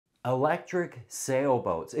Electric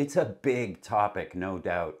sailboats. It's a big topic, no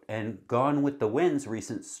doubt. And Gone with the Wind's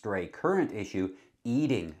recent Stray Current issue,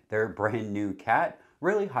 eating their brand new cat,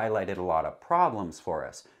 really highlighted a lot of problems for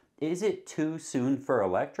us. Is it too soon for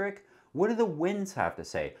electric? What do the Wynns have to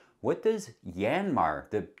say? What does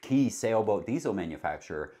Yanmar, the key sailboat diesel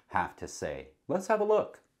manufacturer, have to say? Let's have a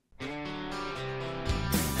look.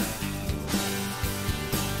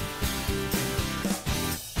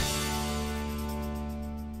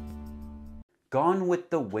 Gone with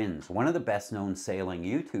the Wynns, one of the best known sailing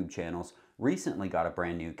YouTube channels, recently got a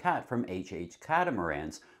brand new cat from HH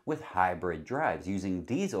Catamarans with hybrid drives using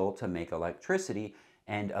diesel to make electricity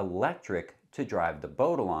and electric to drive the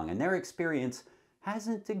boat along, and their experience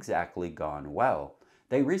hasn't exactly gone well.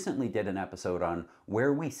 They recently did an episode on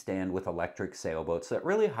where we stand with electric sailboats that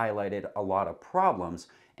really highlighted a lot of problems,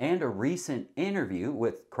 and a recent interview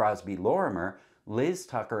with Crosby Lorimer, Liz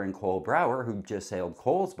Tucker and Cole Brower, who just sailed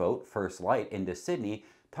Cole's boat, First Light, into Sydney,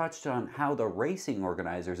 touched on how the racing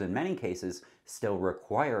organizers in many cases still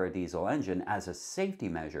require a diesel engine as a safety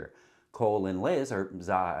measure. Cole and Liz, or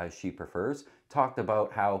Za as she prefers, talked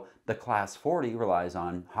about how the Class 40 relies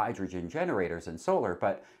on hydrogen generators and solar,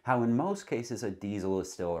 but how in most cases a diesel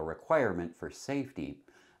is still a requirement for safety.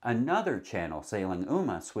 Another channel, Sailing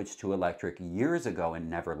Uma, switched to electric years ago and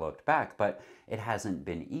never looked back, but it hasn't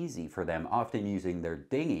been easy for them, often using their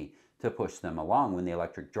dinghy to push them along when the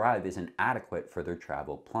electric drive isn't adequate for their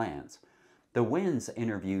travel plans. The Wynns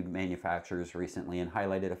interviewed manufacturers recently and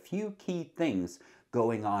highlighted a few key things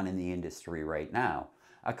going on in the industry right now.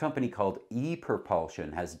 A company called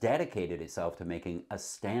ePropulsion has dedicated itself to making a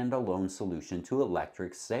standalone solution to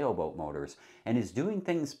electric sailboat motors and is doing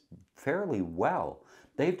things fairly well.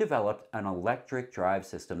 They've developed an electric drive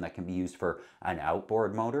system that can be used for an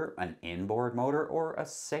outboard motor, an inboard motor, or a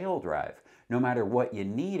sail drive. No matter what you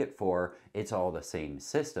need it for, it's all the same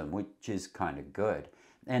system, which is kind of good.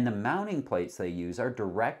 And the mounting plates they use are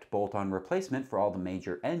direct bolt-on replacement for all the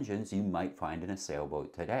major engines you might find in a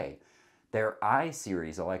sailboat today. Their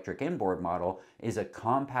I-Series electric inboard model is a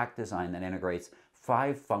compact design that integrates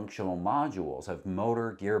 5 functional modules of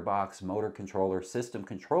motor, gearbox, motor controller, system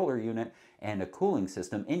controller unit, and a cooling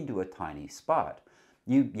system into a tiny spot.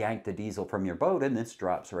 You yank the diesel from your boat and this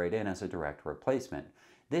drops right in as a direct replacement.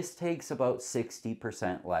 This takes about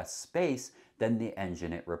 60% less space than the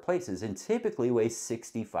engine it replaces and typically weighs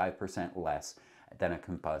 65% less than a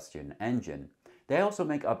combustion engine. They also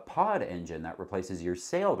make a pod engine that replaces your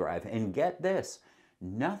sail drive, and get this,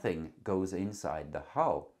 nothing goes inside the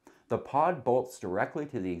hull. The pod bolts directly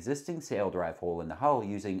to the existing sail drive hole in the hull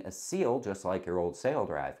using a seal just like your old sail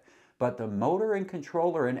drive. But the motor and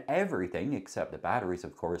controller and everything, except the batteries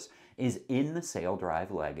of course, is in the sail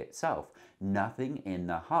drive leg itself. Nothing in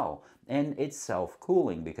the hull. And it's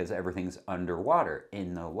self-cooling because everything's underwater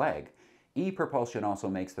in the leg. ePropulsion also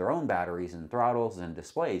makes their own batteries and throttles and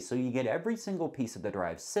displays, so you get every single piece of the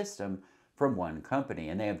drive system from one company,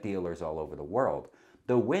 and they have dealers all over the world.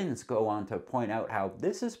 The Wynns go on to point out how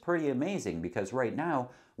this is pretty amazing because right now,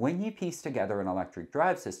 when you piece together an electric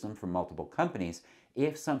drive system from multiple companies,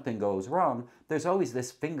 if something goes wrong, there's always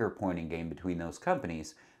this finger-pointing game between those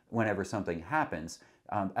companies whenever something happens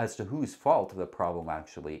as to whose fault the problem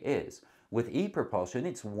actually is. With ePropulsion,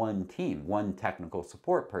 it's one team, one technical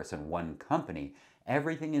support person, one company.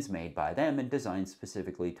 Everything is made by them and designed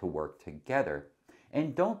specifically to work together.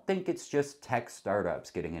 And don't think it's just tech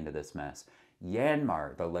startups getting into this mess.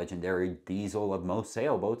 Yanmar, the legendary diesel of most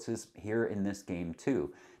sailboats, is here in this game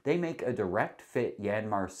too. They make a direct fit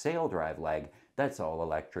Yanmar sail drive leg that's all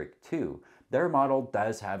electric too. Their model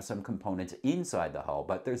does have some components inside the hull,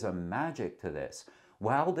 but there's a magic to this.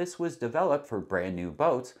 While this was developed for brand new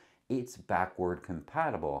boats, it's backward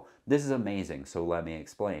compatible. This is amazing, so let me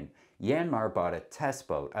explain. Yanmar bought a test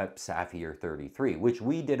boat, a Saphir 33, which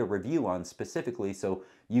we did a review on specifically, so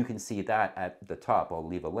you can see that at the top. I'll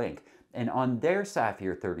leave a link. And on their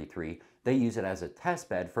Saphir 33, they use it as a test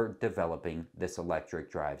bed for developing this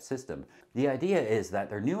electric drive system. The idea is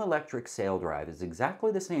that their new electric sail drive is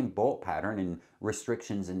exactly the same bolt pattern and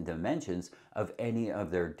restrictions and dimensions of any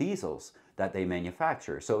of their diesels that they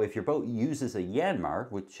manufacture. So if your boat uses a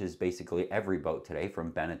Yanmar, which is basically every boat today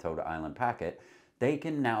from Beneteau to Island Packet, they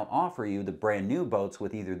can now offer you the brand new boats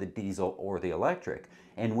with either the diesel or the electric.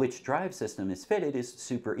 And which drive system is fitted is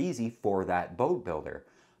super easy for that boat builder.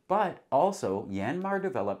 But also, Yanmar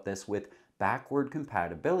developed this with backward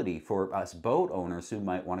compatibility for us boat owners who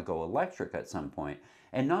might want to go electric at some point.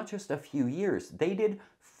 And not just a few years, they did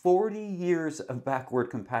 40 years of backward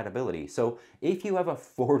compatibility. So if you have a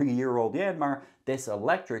 40-year-old Yanmar, this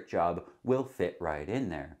electric job will fit right in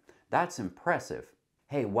there. That's impressive.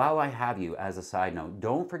 Hey, while I have you, as a side note,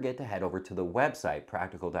 don't forget to head over to the website,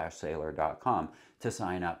 practical-sailor.com, to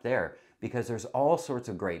sign up there, because there's all sorts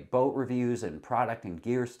of great boat reviews and product and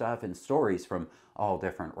gear stuff and stories from all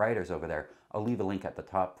different writers over there. I'll leave a link at the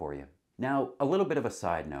top for you. Now, a little bit of a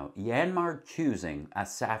side note, Yanmar choosing a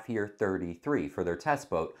Sapphire 33 for their test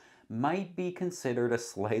boat might be considered a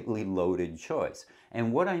slightly loaded choice.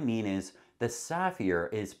 And what I mean is, the Sapphire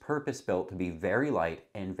is purpose-built to be very light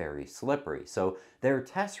and very slippery. So their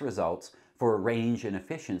test results for range and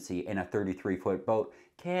efficiency in a 33-foot boat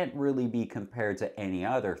can't really be compared to any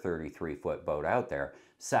other 33-foot boat out there.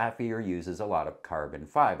 Sapphire uses a lot of carbon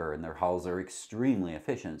fiber and their hulls are extremely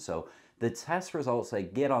efficient. So the test results they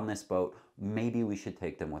get on this boat, maybe we should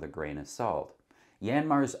take them with a grain of salt.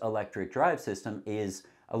 Yanmar's electric drive system is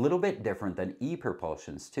a little bit different than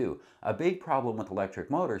ePropulsion's too. A big problem with electric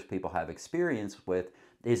motors people have experience with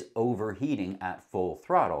is overheating at full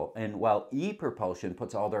throttle. And while ePropulsion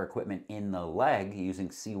puts all their equipment in the leg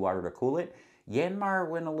using seawater to cool it, Yanmar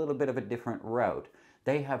went a little bit of a different route.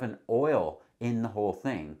 They have an oil in the whole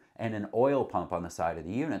thing and an oil pump on the side of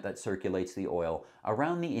the unit that circulates the oil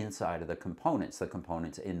around the inside of the components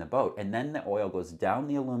in the boat. And then the oil goes down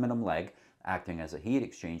the aluminum leg, acting as a heat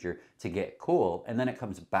exchanger to get cool, and then it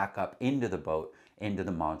comes back up into the boat, into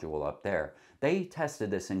the module up there. They tested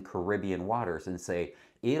this in Caribbean waters and say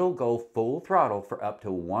it'll go full throttle for up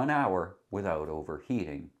to 1 hour without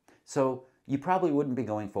overheating. So you probably wouldn't be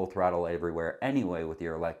going full throttle everywhere anyway with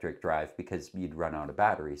your electric drive because you'd run out of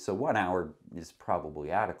batteries. So 1 hour is probably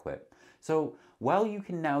adequate. So while you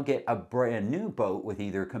can now get a brand new boat with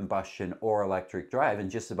either combustion or electric drive in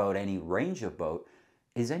just about any range of boat,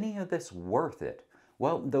 is any of this worth it?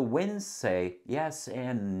 Well, the Wynns say yes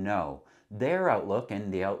and no. Their outlook,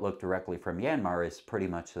 and the outlook directly from Yanmar, is pretty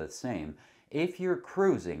much the same. If you're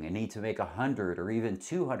cruising and need to make 100 or even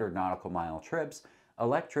 200 nautical mile trips,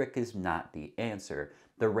 electric is not the answer.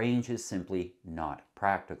 The range is simply not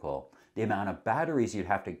practical. The amount of batteries you'd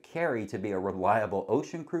have to carry to be a reliable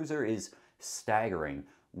ocean cruiser is staggering.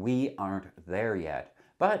 We aren't there yet.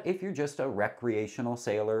 But if you're just a recreational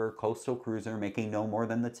sailor or coastal cruiser making no more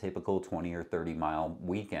than the typical 20 or 30 mile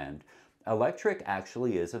weekend, electric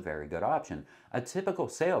actually is a very good option. A typical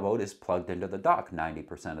sailboat is plugged into the dock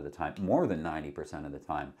 90% of the time, more than 90% of the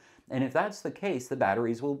time. And if that's the case, the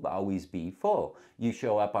batteries will always be full. You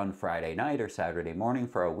show up on Friday night or Saturday morning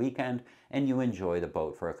for a weekend and you enjoy the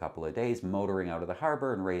boat for a couple of days, motoring out of the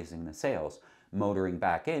harbor and raising the sails, motoring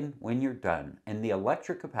back in when you're done. And the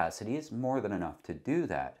electric capacity is more than enough to do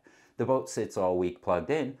that. The boat sits all week plugged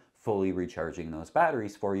in, fully recharging those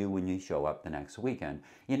batteries for you when you show up the next weekend.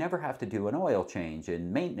 You never have to do an oil change,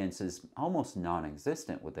 and maintenance is almost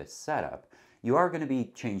non-existent with this setup. You are going to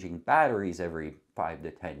be changing batteries every 5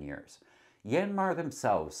 to 10 years. Yanmar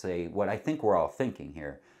themselves say what I think we're all thinking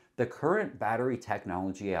here. The current battery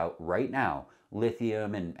technology out right now,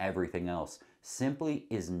 lithium and everything else, simply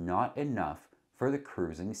is not enough for the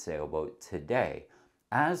cruising sailboat today.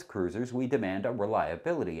 As cruisers, we demand a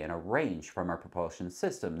reliability and a range from our propulsion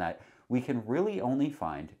system that we can really only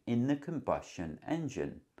find in the combustion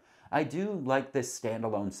engine. I do like this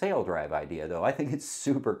standalone sail drive idea though. I think it's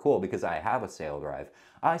super cool because I have a sail drive.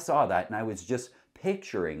 I saw that and I was just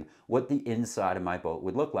picturing what the inside of my boat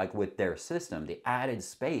would look like with their system, the added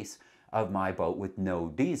space of my boat with no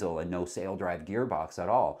diesel and no sail drive gearbox at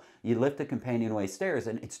all. You lift the companionway stairs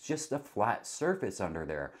and it's just a flat surface under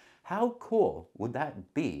there. How cool would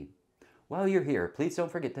that be? While you're here, please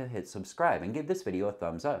don't forget to hit subscribe and give this video a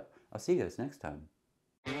thumbs up. I'll see you guys next time.